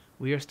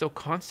 we are still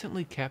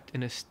constantly kept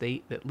in a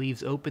state that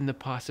leaves open the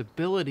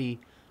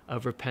possibility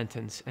of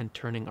repentance and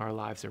turning our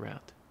lives around.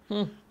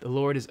 The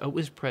Lord is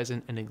always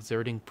present and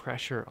exerting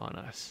pressure on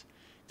us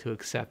to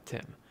accept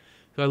him.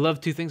 So I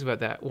love two things about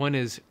that. One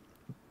is,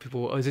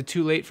 people, is it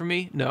too late for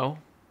me? No.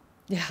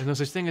 Yeah. There's no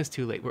such thing as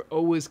too late. We're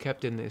always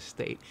kept in this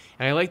state.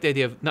 And I like the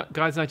idea of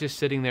God's not just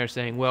sitting there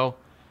saying, well,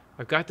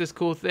 I've got this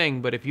cool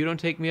thing, but if you don't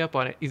take me up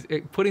on it, he's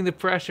putting the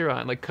pressure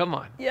on. Like, come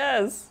on.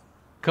 Yes.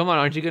 Come on,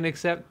 aren't you going to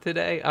accept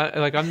today?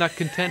 I'm not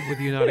content with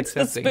you not it's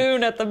accepting. It's the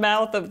spoon at the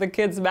mouth of the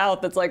kid's mouth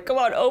that's like, come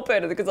on,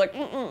 open. And the kid's like,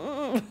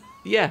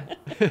 Yeah,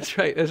 that's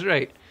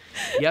right.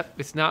 Yep,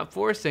 it's not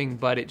forcing,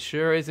 but it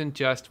sure isn't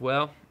just,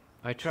 well,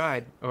 I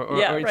tried.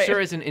 Yeah, Or it right. sure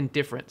isn't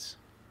indifference.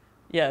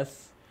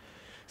 Yes.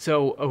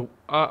 So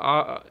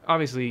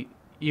obviously,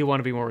 you want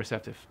to be more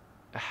receptive.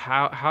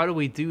 How do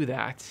we do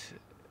that?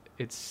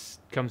 It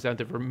comes down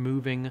to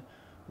removing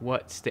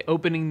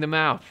opening the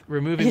mouth,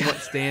 removing Yeah. what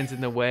stands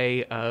in the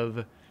way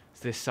of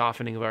this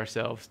softening of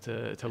ourselves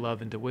to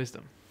love and to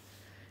wisdom.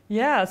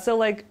 Yeah, so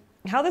like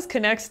how this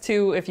connects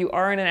to if you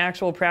are in an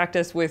actual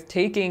practice with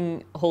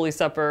taking Holy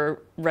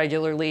Supper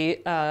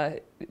regularly,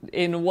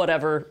 in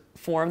whatever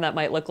form that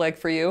might look like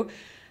for you.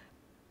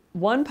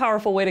 One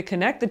powerful way to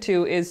connect the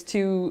two is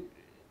to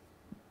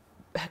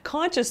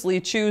consciously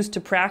choose to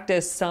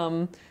practice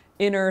some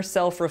inner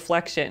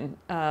self-reflection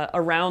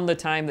around the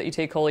time that you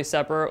take Holy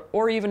Supper,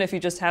 or even if you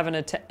just have an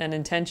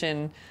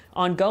intention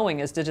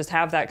ongoing, is to just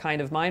have that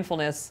kind of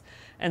mindfulness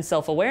and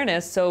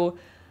self-awareness. So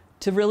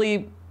to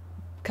really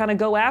kind of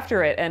go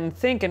after it and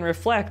think and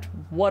reflect,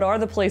 what are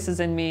the places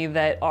in me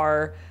that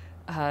are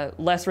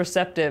less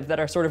receptive, that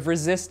are sort of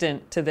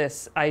resistant to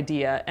this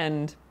idea,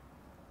 and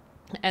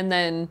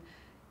then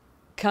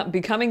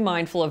becoming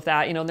mindful of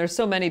that. And there's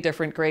so many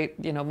different great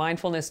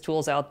mindfulness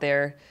tools out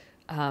there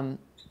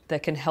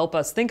that can help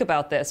us think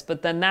about this,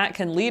 but then that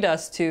can lead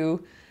us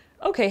to,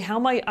 okay, how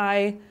might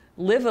I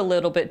live a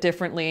little bit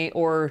differently,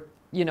 or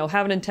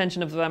have an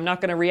intention of, I'm not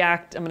going to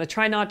react, I'm going to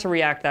try not to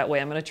react that way,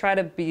 I'm going to try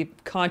to be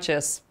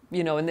conscious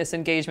in this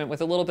engagement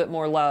with a little bit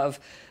more love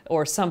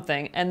or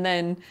something. And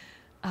then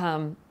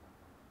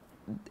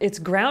it's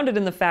grounded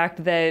in the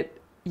fact that,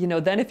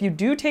 then if you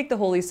do take the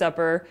Holy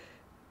Supper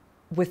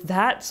with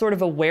that sort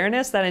of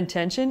awareness, that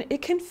intention,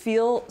 it can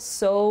feel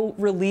so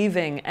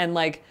relieving and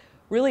like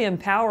really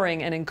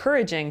empowering and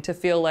encouraging to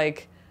feel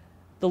like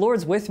the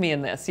Lord's with me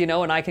in this,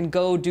 and I can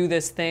go do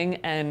this thing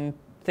and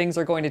things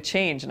are going to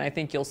change. And I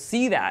think you'll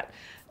see that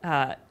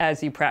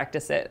as you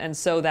practice it. And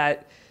so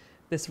that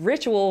this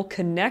ritual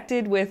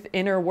connected with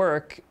inner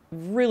work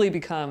really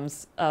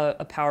becomes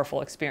a powerful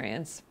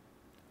experience.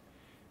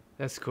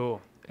 That's cool,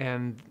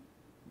 and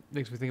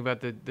makes me think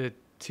about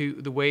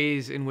the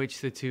ways in which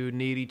the two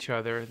need each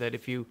other. That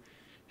if you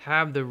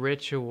have the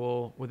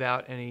ritual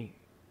without any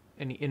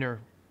inner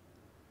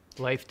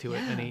life to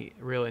it, any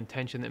real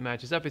intention that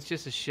matches up, it's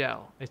just a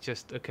shell. It's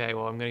just, okay,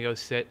 well, I'm going to go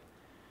sit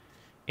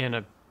in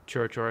a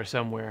church or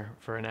somewhere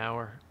for an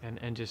hour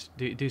and just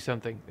do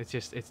something.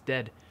 It's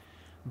dead.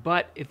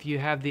 But if you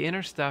have the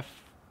inner stuff,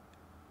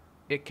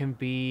 it can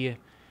be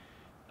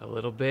a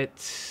little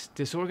bit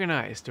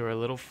disorganized or a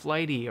little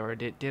flighty, or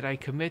did I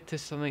commit to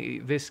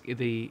something?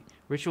 The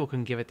ritual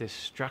can give it this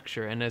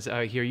structure, and as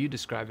I hear you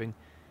describing,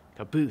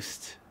 a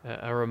boost,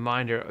 a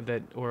reminder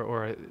that,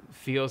 or it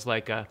feels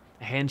like a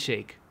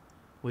handshake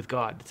with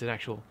God. It's an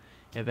actual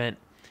event.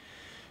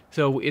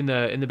 So in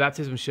the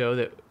baptism show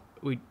that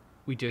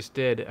we just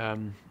did,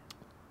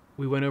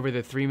 we went over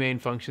the three main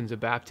functions of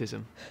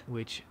baptism,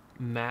 which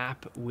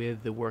map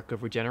with the work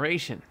of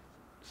regeneration.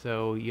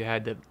 So you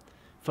had the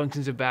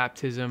functions of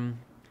baptism: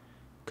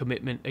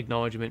 commitment,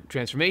 acknowledgement,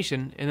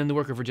 transformation, and then the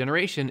work of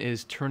regeneration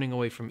is turning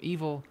away from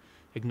evil,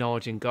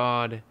 acknowledging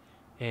God,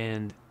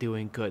 and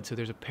doing good. So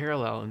there's a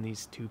parallel in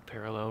these two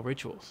parallel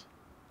rituals.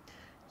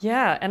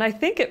 Yeah, and I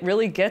think it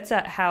really gets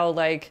at how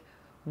like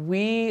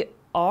we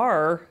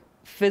are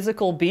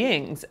physical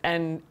beings,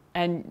 and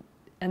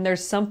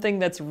there's something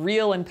that's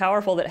real and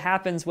powerful that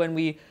happens when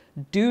we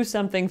do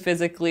something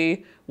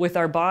physically with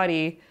our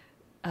body.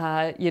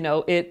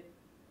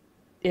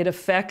 It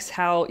affects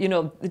how,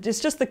 it's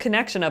just the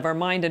connection of our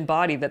mind and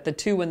body, that the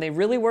two, when they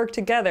really work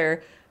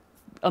together,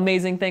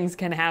 amazing things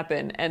can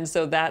happen. And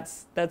so that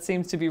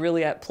seems to be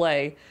really at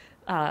play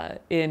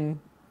in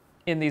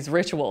these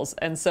rituals.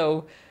 And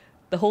so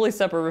the Holy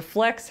Supper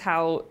reflects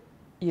how,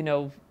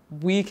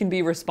 we can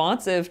be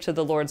responsive to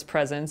the Lord's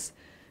presence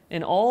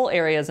in all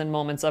areas and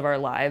moments of our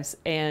lives,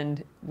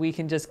 and we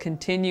can just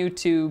continue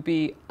to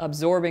be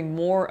absorbing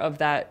more of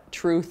that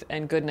truth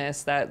and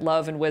goodness, that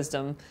love and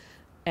wisdom,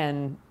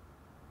 and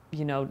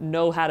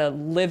know how to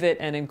live it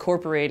and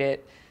incorporate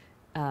it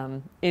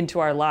into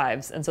our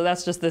lives. And so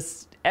that's just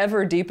this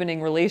ever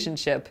deepening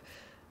relationship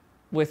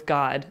with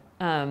God.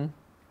 And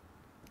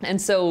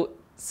so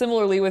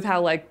similarly with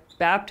how like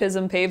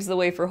baptism paves the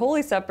way for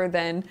Holy Supper,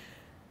 then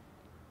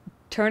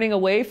turning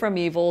away from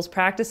evils,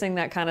 practicing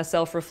that kind of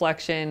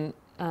self-reflection,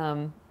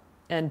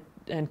 and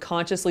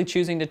consciously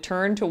choosing to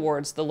turn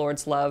towards the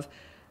Lord's love,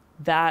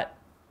 that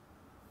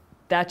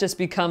just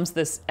becomes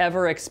this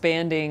ever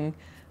expanding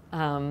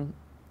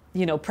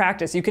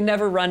practice. You can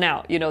never run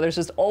out. There's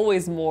just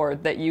always more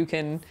that you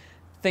can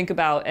think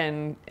about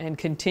and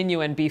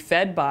continue and be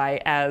fed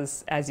by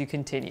as you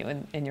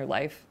continue in your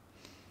life.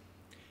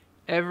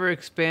 Ever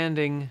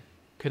expanding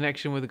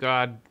connection with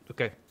God.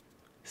 Okay,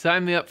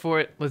 sign me up for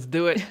it. Let's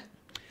do it.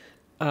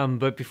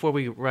 But before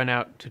we run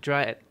out to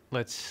try it,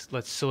 let's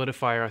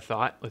solidify our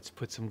thought. Let's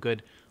put some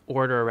good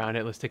order around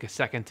it. Let's take a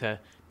second to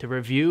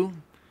review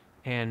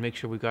and make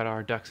sure we got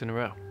our ducks in a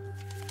row.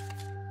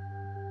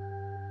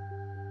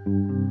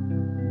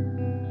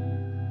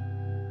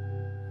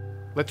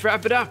 Let's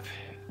wrap it up.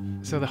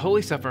 So the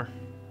Holy Supper,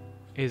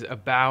 is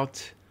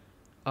about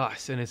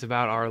us and it's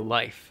about our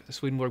life.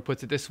 Swedenborg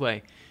puts it this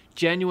way: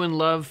 genuine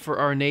love for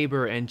our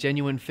neighbor and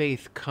genuine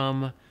faith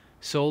come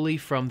solely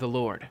from the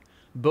Lord.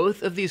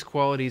 Both of these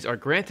qualities are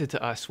granted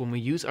to us when we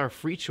use our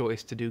free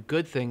choice to do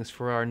good things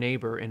for our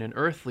neighbor in an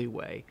earthly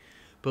way,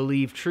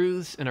 believe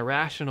truths in a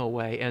rational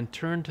way, and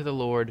turn to the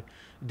Lord,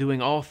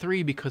 doing all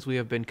three because we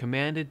have been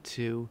commanded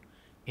to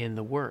in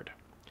the Word.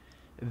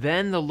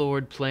 Then the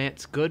Lord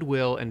plants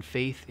goodwill and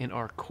faith in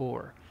our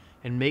core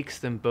and makes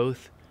them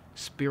both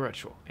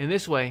spiritual. In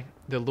this way,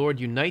 the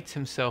Lord unites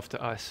himself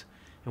to us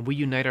and we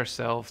unite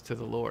ourselves to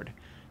the Lord.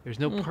 There's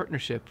no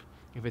partnership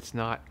if it's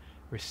not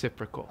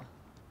reciprocal.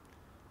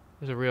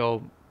 There's a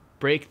real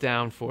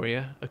breakdown for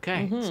you.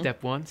 Okay,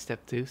 Step 1,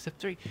 Step 2, Step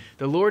 3.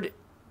 The Lord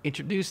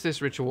introduced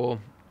this ritual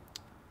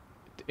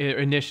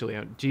initially,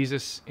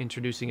 Jesus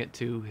introducing it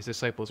to his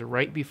disciples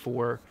right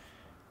before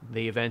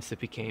the events that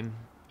became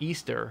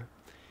Easter.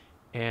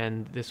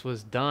 And this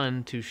was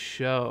done to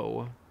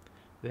show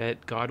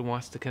that God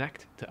wants to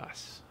connect to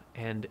us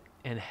and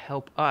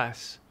help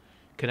us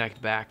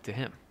connect back to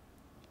him.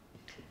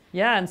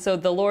 Yeah, and so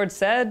the Lord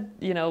said,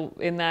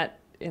 in that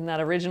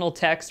original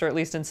text, or at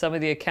least in some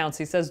of the accounts,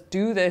 he says,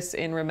 do this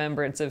in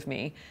remembrance of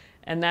me.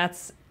 And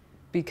that's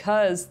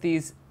because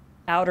these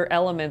outer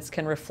elements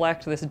can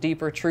reflect this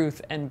deeper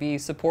truth and be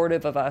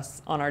supportive of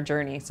us on our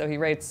journey. So he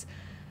writes,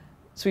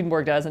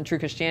 Swedenborg does in True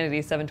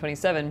Christianity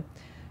 727,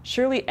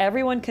 surely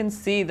everyone can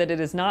see that it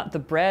is not the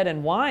bread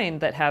and wine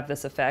that have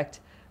this effect,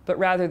 but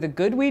rather the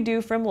good we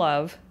do from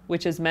love,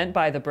 which is meant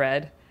by the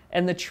bread,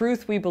 and the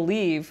truth we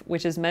believe,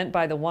 which is meant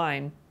by the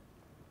wine.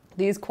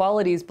 These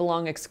qualities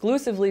belong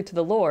exclusively to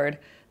the Lord.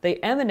 They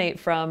emanate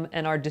from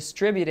and are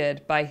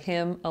distributed by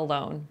him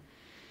alone.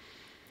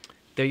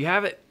 There you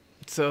have it.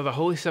 So the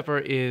Holy Supper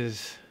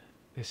is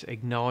this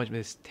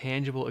acknowledgement, this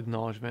tangible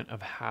acknowledgement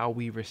of how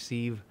we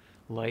receive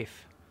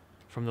life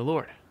from the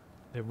Lord.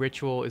 The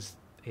ritual is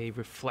a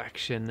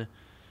reflection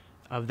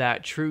of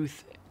that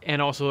truth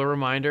and also a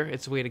reminder.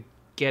 It's a way to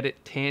get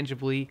it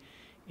tangibly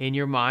in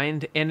your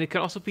mind. And it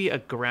can also be a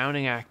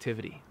grounding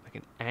activity, like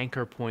an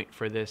anchor point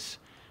for this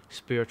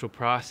spiritual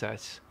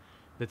process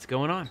that's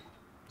going on.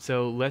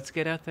 So let's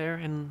get out there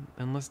and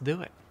let's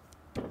do it.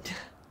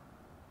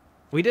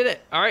 We did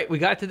it. All right, we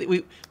got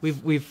to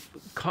we've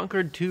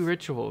conquered 2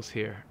 rituals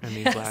here in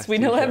these last. We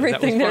know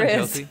everything there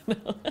is.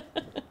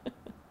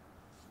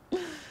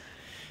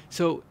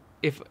 So,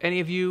 if any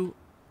of you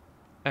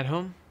at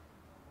home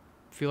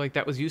feel like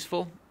that was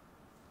useful,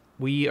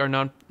 we are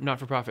not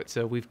for profit,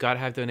 so we've got to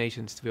have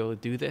donations to be able to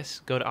do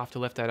this. Go to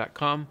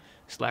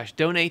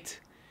offtheLeftEye.com/donate.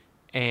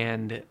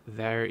 And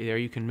there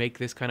you can make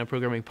this kind of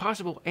programming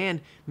possible and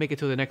make it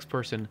so the next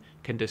person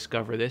can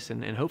discover this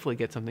and hopefully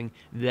get something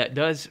that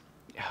does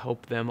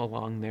help them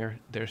along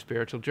their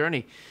spiritual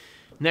journey.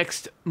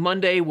 Next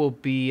Monday will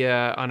be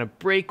on a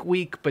break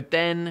week, but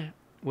then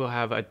we'll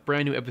have a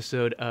brand new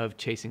episode of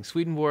Chasing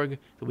Swedenborg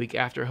the week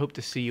after. Hope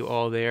to see you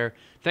all there.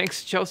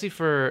 Thanks, Chelsea,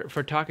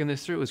 for talking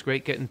this through. It was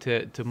great getting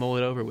to mull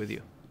it over with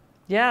you.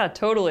 Yeah,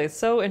 totally. It's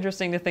so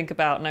interesting to think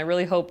about, and I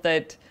really hope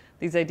that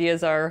these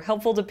ideas are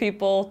helpful to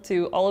people,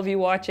 to all of you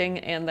watching,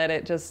 and that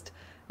it just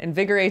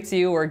invigorates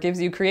you or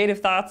gives you creative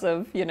thoughts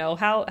of,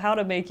 how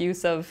to make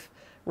use of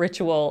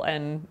ritual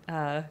and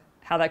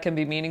how that can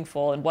be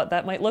meaningful and what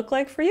that might look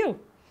like for you.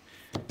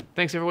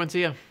 Thanks, everyone.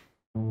 See ya.